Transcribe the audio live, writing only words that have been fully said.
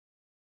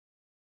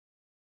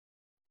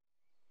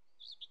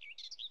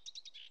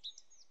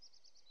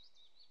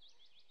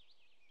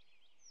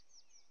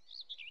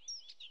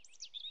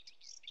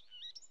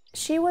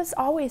She was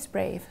always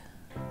brave.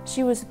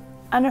 She was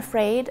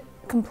unafraid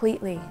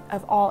completely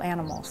of all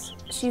animals.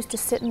 She used to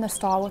sit in the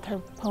stall with her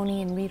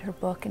pony and read her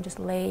book and just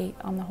lay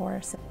on the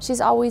horse.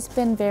 She's always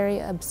been very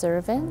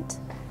observant,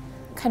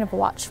 kind of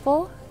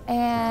watchful,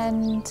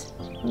 and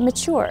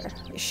mature.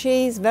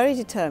 She's very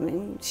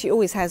determined. She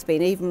always has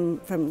been,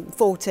 even from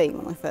 14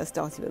 when I first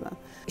started with her.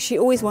 She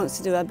always wants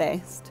to do her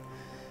best.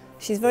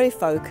 She's very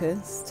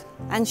focused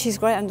and she's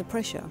great under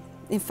pressure.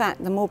 In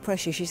fact, the more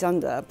pressure she's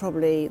under,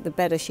 probably the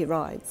better she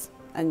rides,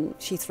 and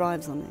she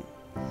thrives on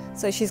it.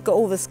 So she's got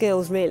all the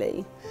skills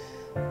really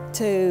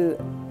to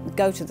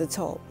go to the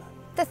top.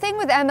 The thing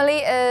with Emily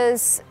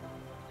is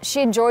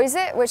she enjoys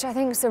it, which I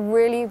think is a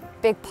really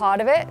big part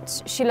of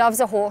it. She loves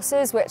her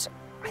horses, which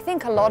I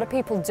think a lot of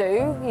people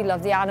do. You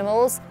love the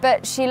animals,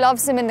 but she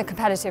loves them in the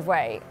competitive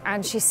way,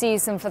 and she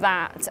sees them for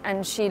that,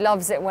 and she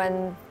loves it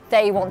when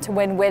they want to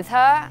win with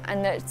her,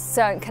 and there's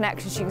certain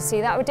connections. You can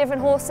see that with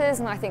different horses,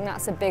 and I think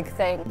that's a big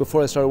thing.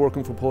 Before I started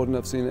working for Poden,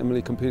 I've seen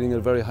Emily competing at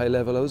a very high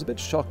level. I was a bit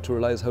shocked to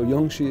realise how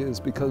young she is,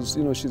 because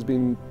she's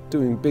been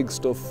doing big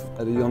stuff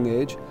at a young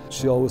age.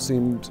 She always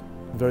seemed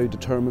very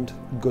determined,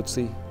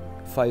 gutsy,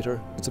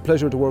 fighter. It's a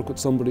pleasure to work with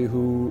somebody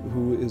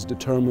who is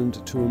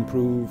determined to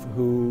improve,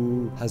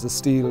 who has a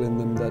steel in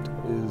them that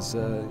is,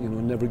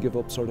 never give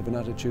up sort of an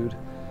attitude.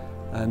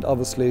 And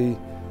obviously,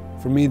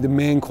 for me, the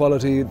main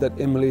quality that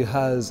Emily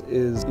has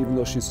is, even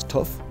though she's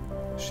tough,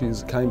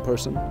 she's a kind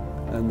person,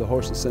 and the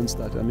horses sense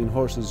that. I mean,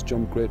 horses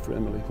jump great for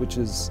Emily, which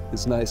is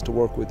nice to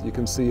work with. You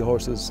can see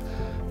horses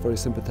very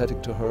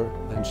sympathetic to her,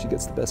 and she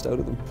gets the best out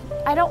of them.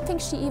 I don't think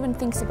she even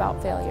thinks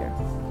about failure.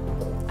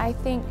 I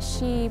think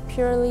she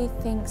purely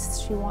thinks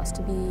she wants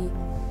to be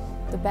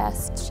the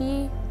best.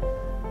 She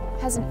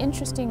has an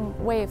interesting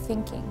way of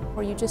thinking,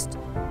 where you just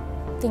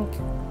think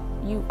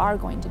you are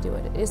going to do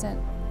it. It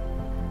isn't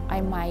I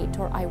might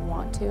or I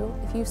want to.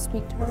 If you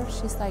speak to her,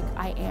 she's like,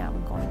 I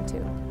am going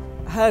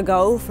to. Her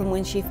goal from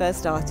when she first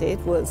started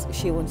was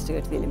she wanted to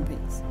go to the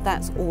Olympics.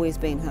 That's always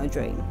been her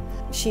dream.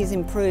 She's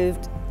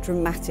improved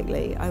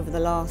dramatically over the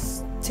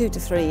last 2 to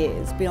 3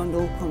 years, beyond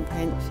all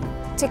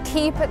comprehension. To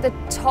keep at the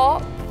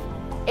top,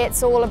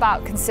 it's all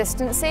about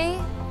consistency,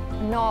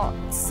 not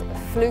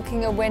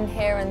fluking a win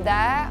here and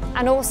there,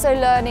 and also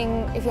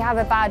learning, if you have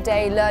a bad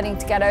day, learning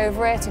to get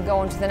over it and go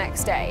on to the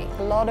next day.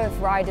 A lot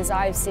of riders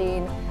I've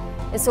seen,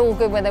 it's all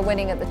good when they're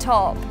winning at the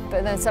top,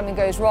 but then something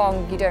goes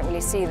wrong, you don't really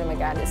see them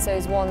again. It's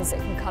those ones that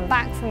can come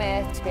back from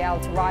it, to be able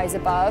to rise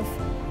above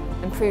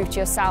and prove to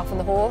yourself and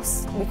the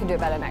horse, we can do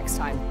it better next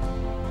time.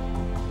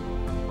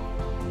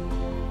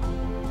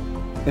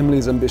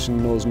 Emily's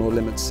ambition knows no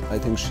limits. I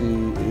think she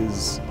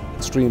is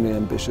extremely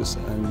ambitious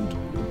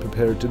and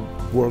prepared to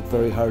work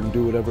very hard and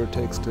do whatever it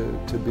takes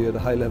to be at a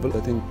high level. I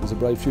think there's a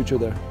bright future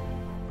there.